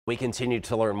We continue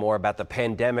to learn more about the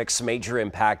pandemic's major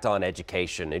impact on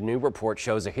education. A new report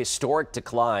shows a historic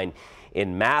decline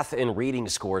in math and reading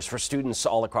scores for students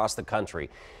all across the country.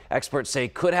 Experts say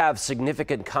could have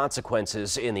significant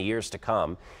consequences in the years to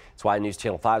come. That's why News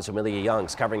Channel 5's Amelia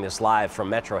Young's covering this live from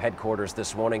Metro headquarters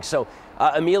this morning. So,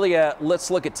 Amelia, let's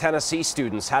look at Tennessee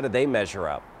students. How did they measure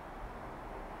up?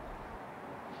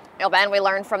 Ben, we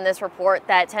learned from this report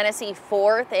that Tennessee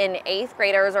 4th and 8th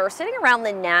graders are sitting around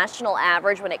the national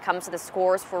average when it comes to the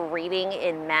scores for reading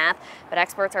and math. But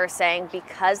experts are saying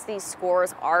because these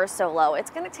scores are so low,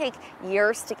 it's going to take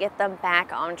years to get them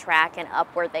back on track and up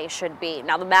where they should be.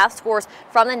 Now, the math scores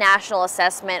from the national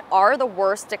assessment are the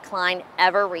worst decline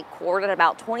ever recorded.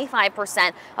 About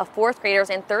 25% of 4th graders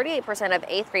and 38% of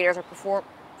 8th graders are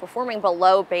performing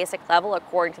below basic level,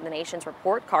 according to the nation's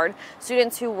report card.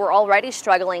 Students who were already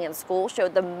struggling in school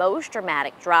showed the most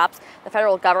dramatic drops. The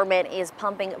federal government is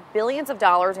pumping billions of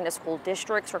dollars into school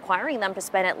districts, requiring them to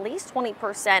spend at least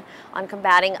 20% on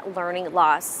combating learning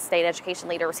loss. State education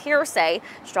leaders here say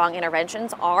strong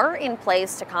interventions are in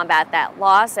place to combat that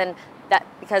loss, and that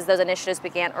because those initiatives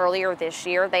began earlier this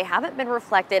year, they haven't been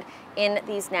reflected in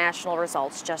these national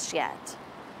results just yet.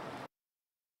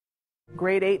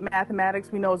 Grade 8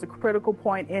 mathematics, we know, is a critical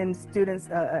point in students'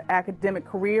 academic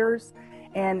careers.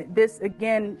 And this,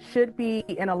 again, should be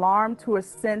an alarm to a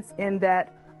sense in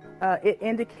that it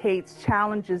indicates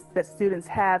challenges that students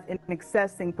have in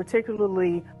accessing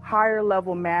particularly higher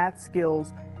level math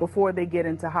skills before they get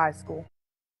into high school.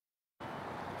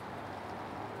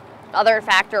 Other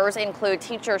factors include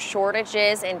teacher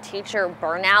shortages and teacher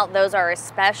burnout. Those are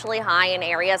especially high in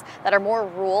areas that are more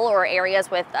rural or areas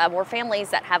with more families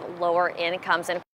that have lower incomes. And